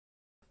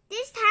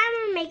This time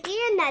we're making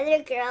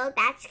another girl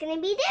that's going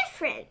to be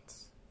different.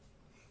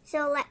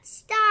 So let's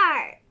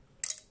start.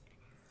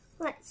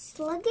 Let's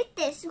look at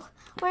this.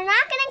 We're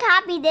not going to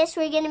copy this.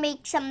 We're going to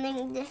make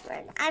something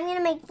different. I'm going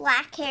to make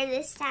black hair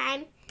this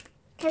time.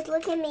 Because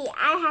look at me.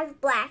 I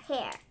have black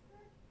hair.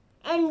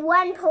 And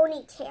one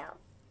ponytail.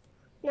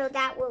 No,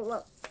 that will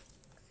look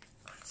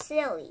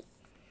silly.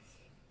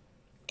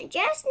 I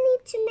just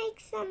need to make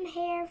some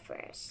hair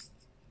first.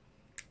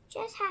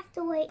 Just have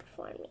to wait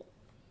for me.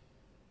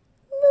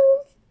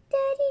 Loo,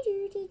 daddy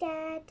doo dee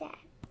da da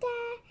da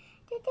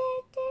da da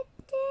da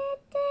da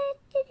da da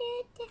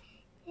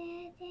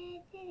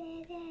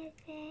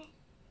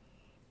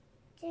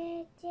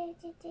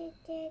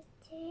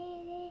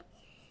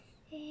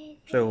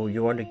So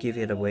you want to give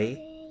it away?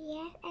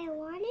 Yes, I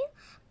want to.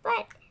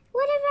 But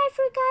what if I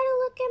forgot to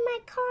look at my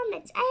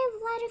comments? I have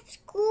a lot of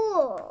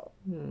school.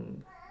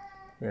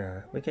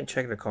 Yeah, we can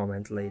check the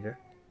comments later.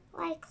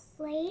 Like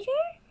later?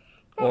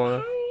 But Or, how are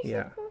you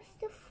yeah. supposed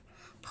to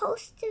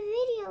post the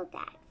video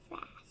that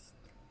fast?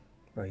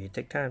 Well, you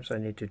take time, so I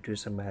need to do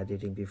some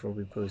editing before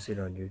we post it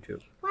on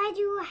YouTube. Why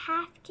do you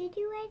have to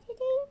do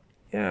editing?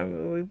 Yeah,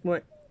 we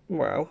might.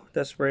 Well,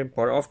 that's very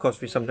important. Of course,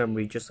 sometimes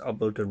we just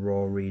upload the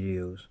raw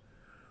videos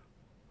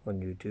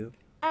on YouTube.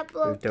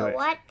 Upload the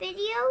what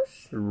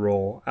videos?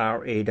 Raw,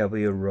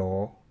 R-A-W,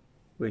 raw,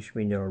 which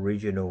means the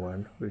original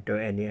one, without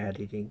any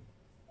editing.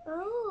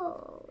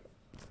 Oh.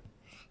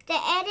 The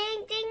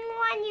editing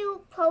one,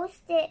 you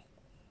post it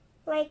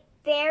like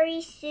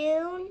very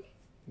soon?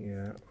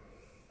 Yeah.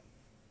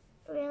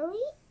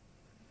 Really?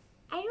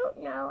 I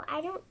don't know.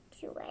 I don't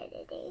do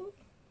editing.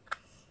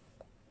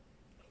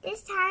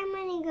 This time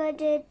I'm going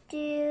to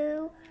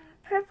do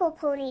purple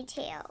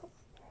ponytail.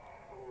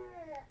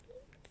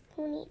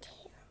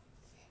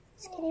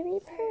 It's going to be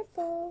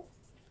purple.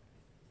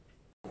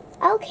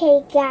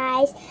 Okay,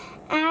 guys.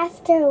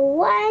 After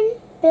 1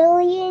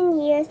 billion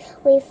years,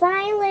 we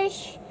finally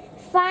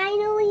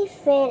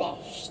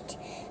finished.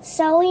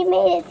 So we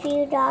made a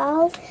few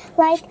dolls.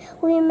 Like,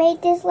 we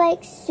made this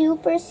like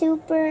super,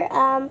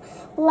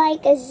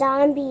 like a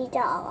zombie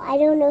doll. I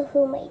don't know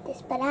who made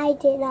this, but I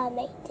did not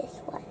make this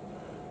one.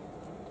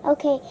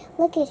 Okay,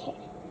 look at her.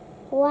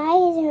 Why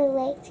is her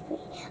legs green?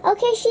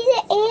 Okay, she's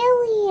an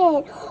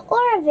alien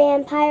or a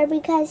vampire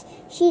because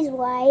she's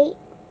white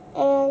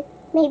and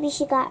maybe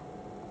she got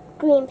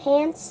green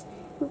pants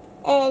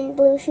and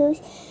blue shoes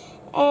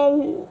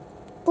and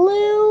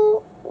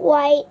blue,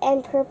 white,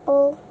 and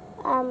purple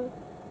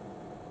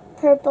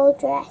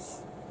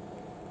dress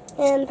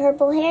and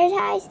purple hair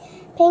ties,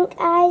 pink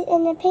eyes,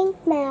 and a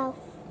pink mouth.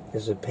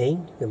 Is it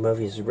pink? The mouth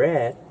is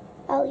red.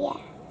 Oh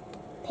yeah,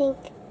 pink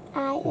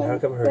eye. And how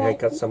come her head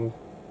got some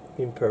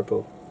in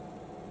purple?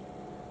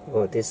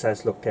 Oh, this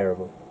size look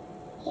terrible.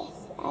 Yes,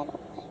 I don't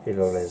like It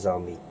looks like a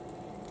zombie.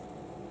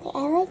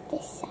 I like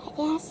this side.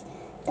 It has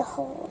the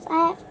holes.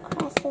 I have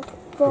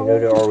claustrophobic. You know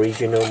the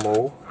original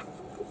mold?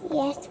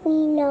 Yes,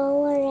 we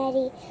know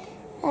already.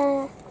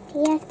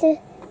 You have to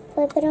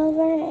flip it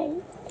over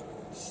and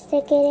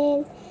stick it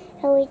in,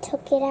 and we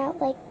took it out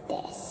like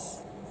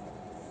this.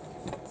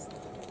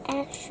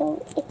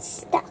 Actually, it's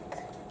stuck.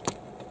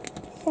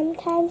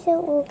 Sometimes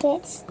it will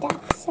get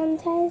stuck.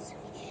 Sometimes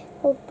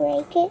we'll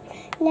break it.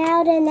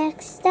 Now the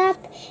next step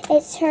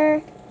is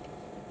her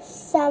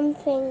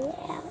something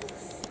else.